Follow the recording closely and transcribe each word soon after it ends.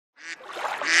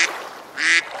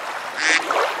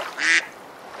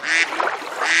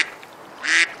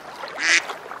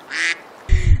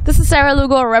Sarah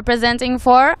Lugo representing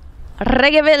for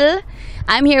Reggaeville.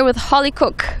 I'm here with Hollie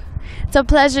Cook. It's a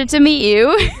pleasure to meet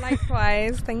you.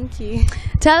 Likewise, thank you.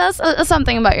 Tell us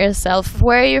something about yourself.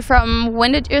 Where are you from?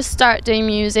 When did you start doing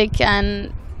music?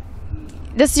 And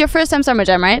this is your first time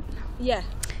SummerJam, right? Yeah.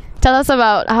 Tell us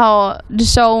about how the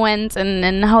show went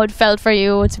and how it felt for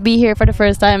you to be here for the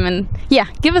first time. And yeah,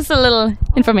 give us a little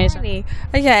information.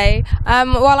 Okay.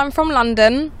 Well, I'm from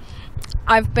London.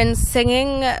 I've been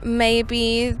singing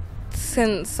maybe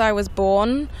since I was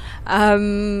born. I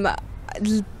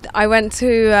went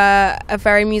to a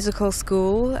very musical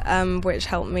school, which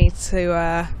helped me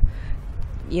to,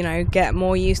 get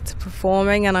more used to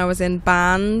performing, and I was in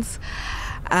bands.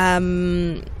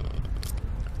 When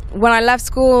I left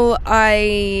school,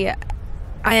 I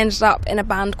ended up in a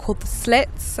band called The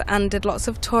Slits and did lots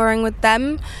of touring with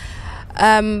them.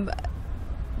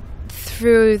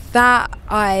 Through that,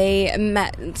 I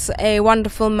met a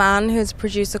wonderful man who's a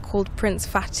producer called Prince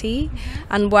Fatty,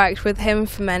 and worked with him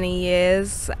for many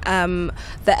years.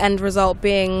 The end result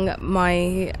being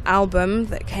my album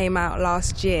that came out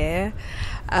last year.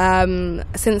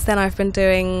 Since then, I've been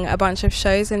doing a bunch of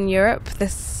shows in Europe.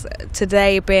 This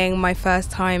today being my first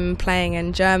time playing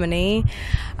in Germany.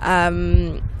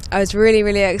 I was really,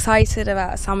 really excited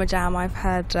about SummerJam.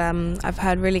 I've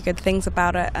heard really good things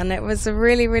about it, and it was a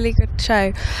really, really good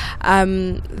show.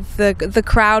 The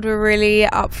crowd were really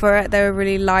up for it. They were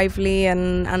really lively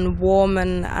and warm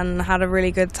and had a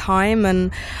really good time.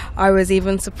 And I was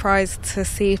even surprised to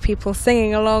see people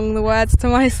singing along the words to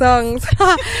my songs,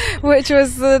 which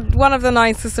was one of the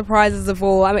nicest surprises of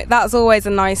all. I mean, that's always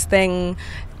a nice thing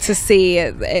to see.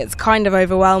 It's kind of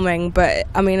overwhelming, but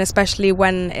I mean, especially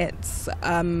when it's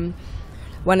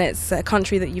a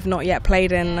country that you've not yet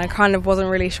played in, I kind of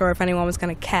wasn't really sure if anyone was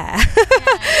going to care.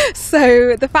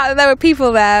 So the fact that there were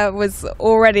people there was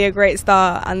already a great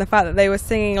start, and the fact that they were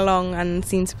singing along and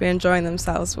seemed to be enjoying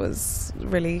themselves was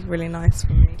really, really nice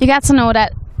for me. You got to know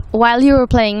that while you were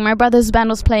playing, my brother's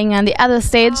band was playing on the other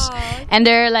stage, and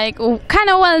they're like kind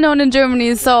of well known in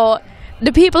Germany, so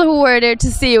the people who were there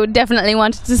to see you definitely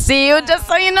wanted to see you, just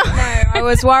so you know. No, I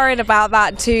was worried about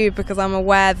that too, because I'm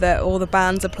aware that all the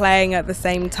bands are playing at the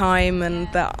same time and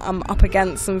that I'm up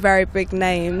against some very big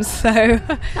names. So.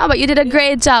 No, but you did a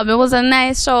great job. It was a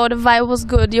nice show. The vibe was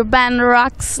good. Your band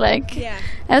rocks. Yeah.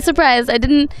 I was surprised. I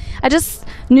just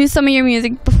knew some of your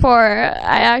music before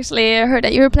I actually heard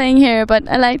that you were playing here, but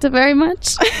I liked it very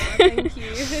much. Thank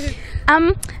you. I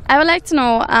would like to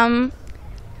know.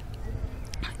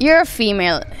 You're a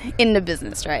female in the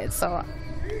business, right? So,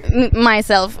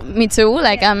 me too.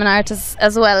 Like, I'm an artist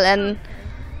as well, and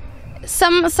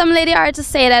some lady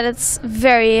artists say that it's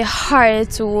very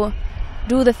hard to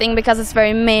do the thing because it's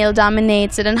very male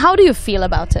dominated. And how do you feel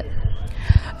about it?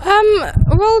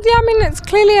 Well, yeah, I mean, it's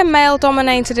clearly a male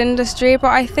dominated industry, but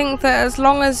I think that as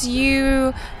long as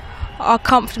you are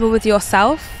comfortable with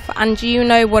yourself and you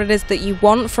know what it is that you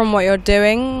want from what you're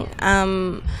doing,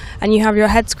 and you have your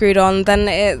head screwed on, then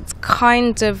it's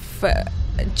kind of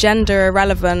gender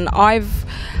irrelevant. I've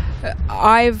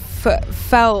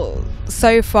felt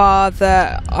so far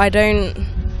that I don't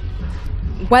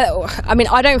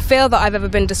feel that I've ever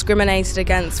been discriminated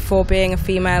against for being a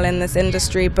female in this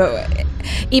industry, but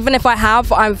even if I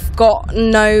have, I've got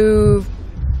no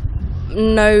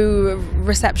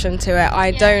reception to it.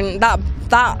 I don't,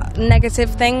 that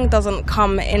negative thing doesn't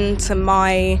come into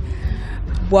my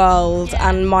world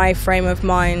and my frame of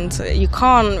mind. You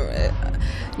can't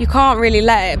really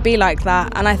let it be like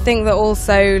that. And I think that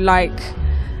also, like,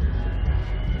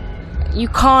 you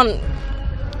can't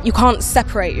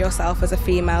separate yourself as a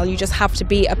female. You just have to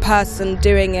be a person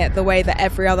doing it the way that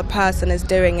every other person is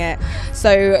doing it.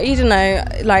 So, you don't know,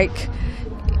 like,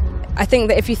 I think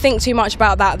that if you think too much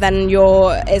about that, then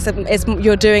you're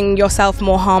doing yourself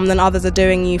more harm than others are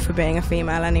doing you for being a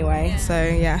female anyway. So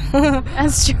yeah.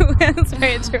 That's true. That's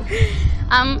very true.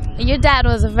 Your dad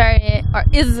was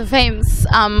is a famous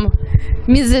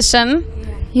musician.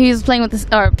 He was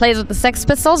plays with the Sex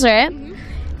Pistols, right?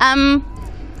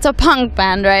 It's a punk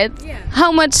band, right? Yeah.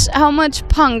 How much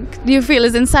punk do you feel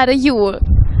is inside of you,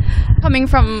 coming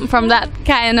from that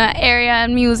kind of area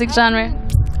and music genre?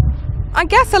 I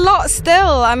guess a lot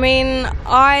still. I mean,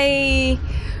 I've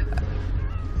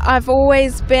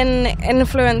always been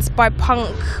influenced by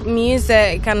punk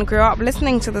music and grew up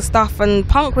listening to the stuff, and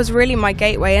punk was really my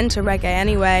gateway into reggae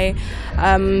anyway.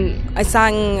 I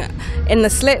sang in the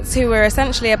Slits, who were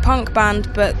essentially a punk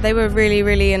band, but they were really,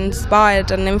 really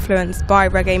inspired and influenced by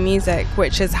reggae music,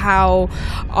 which is how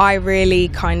I really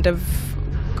kind of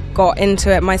got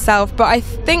into it myself. But I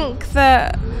think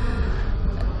that,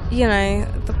 you know,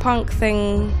 the punk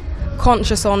thing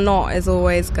conscious or not, is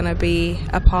always going to be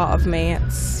a part of me.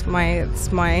 It's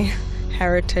my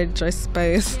heritage, I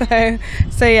suppose.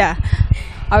 So yeah,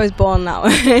 I was born that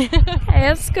way. Hey,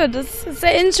 that's good. It's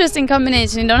an interesting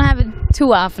combination. You don't have it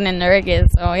too often in the reggae,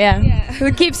 so yeah.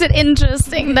 It keeps it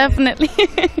interesting, definitely.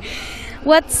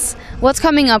 What's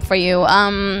coming up for you?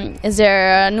 Is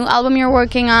there a new album you're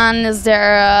working on? Is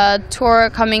there a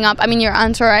tour coming up? I mean, you're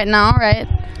on tour right now, right?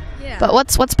 Yeah. But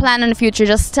what's planned in the future?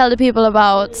 Just tell the people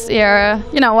about your,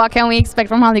 what can we expect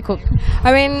from Hollie Cook?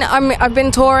 I mean, I've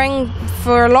been touring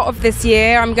for a lot of this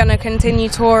year. I'm going to continue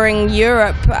touring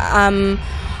Europe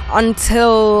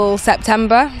until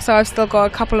September, so I've still got a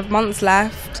couple of months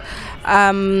left.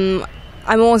 I'm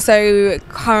also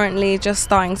currently just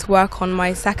starting to work on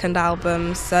my second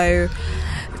album, so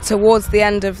towards the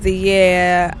end of the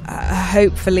year,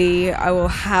 hopefully I will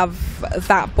have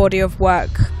that body of work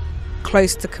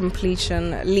close to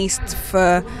completion, at least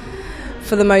for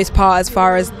the most part, as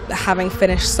far as having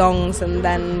finished songs, and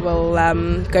then we'll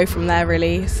go from there,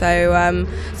 really. So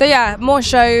yeah, more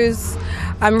shows.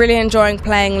 I'm really enjoying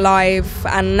playing live,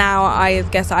 and now I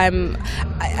guess I'm,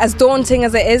 as daunting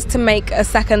as it is to make a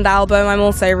second album, I'm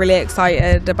also really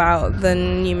excited about the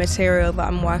new material that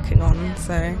I'm working on.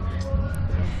 So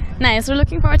nice. We're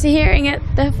looking forward to hearing it,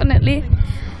 definitely.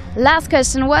 Last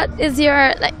question. What is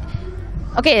your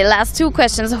last two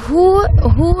questions.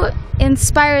 Who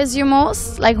inspires you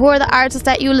most? Like, who are the artists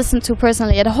that you listen to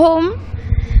personally at home?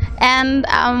 And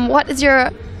what is your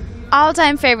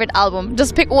all-time favorite album?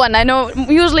 Just pick one. I know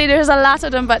usually there's a lot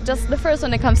of them, but just the first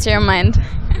one that comes to your mind.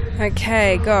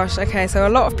 Okay, gosh. Okay, so a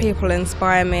lot of people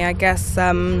inspire me. I guess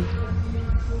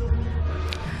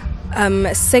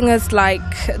singers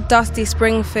like Dusty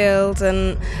Springfield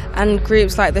and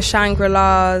groups like the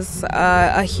Shangri-Las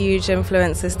are huge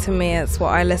influences to me. It's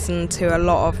what I listen to a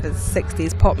lot of, is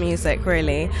 60s pop music,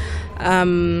 really.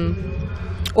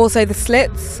 Also the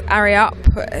Slits, Ari Up,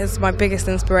 is my biggest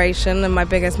inspiration and my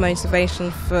biggest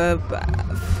motivation for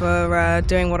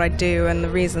doing what I do, and the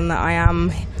reason that I am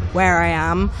where I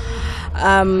am.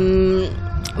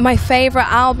 My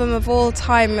favourite album of all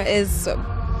time is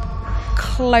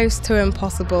close to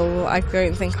impossible. I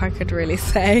don't think I could really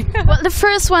say. Well, the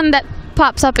first one that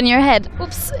pops up in your head.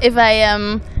 Oops. If I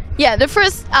the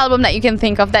first album that you can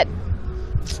think of that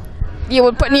you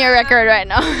would put in your record right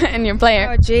now in your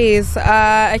player. Oh geez.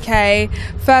 Okay.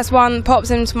 First one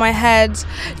pops into my head.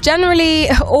 Generally,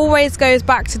 always goes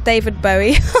back to David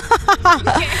Bowie.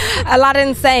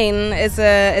 Aladdin Sane is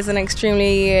an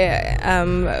extremely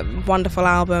wonderful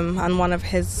album, and one of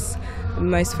his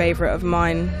most favourite of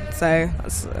mine. So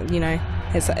that's,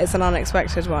 it's an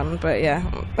unexpected one, but yeah.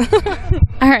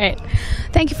 All right.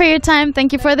 Thank you for your time.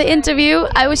 Thank you for the interview.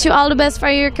 I wish you all the best for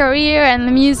your career and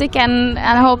the music, and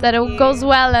I hope that it goes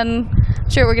well, and I'm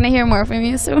sure we're going to hear more from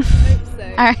you soon. Hope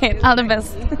so. All right. All the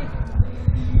best.